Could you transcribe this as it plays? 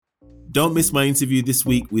Don't miss my interview this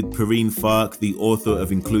week with Perrine Fark, the author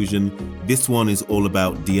of Inclusion. This one is all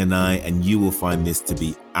about D&I, and you will find this to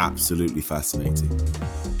be absolutely fascinating.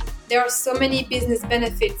 There are so many business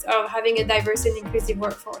benefits of having a diverse and inclusive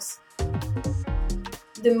workforce.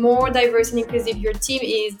 The more diverse and inclusive your team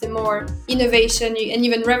is, the more innovation and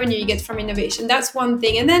even revenue you get from innovation. That's one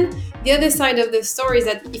thing. And then the other side of the story is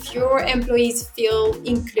that if your employees feel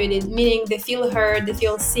included, meaning they feel heard, they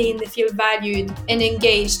feel seen, they feel valued and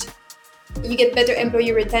engaged, you get better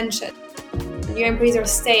employee retention. Your employees are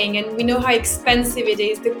staying, and we know how expensive it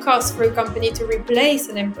is, the cost for a company to replace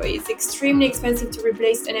an employee. It's extremely expensive to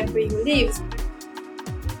replace an employee who leaves.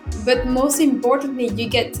 But most importantly, you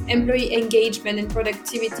get employee engagement and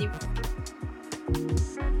productivity.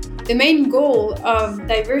 The main goal of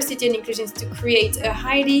diversity and inclusion is to create a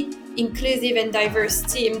highly inclusive and diverse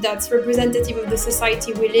team that's representative of the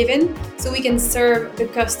society we live in, so we can serve the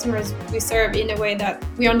customers we serve in a way that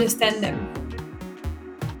we understand them.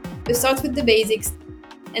 It starts with the basics,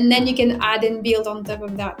 and then you can add and build on top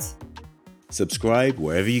of that. Subscribe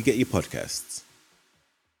wherever you get your podcasts.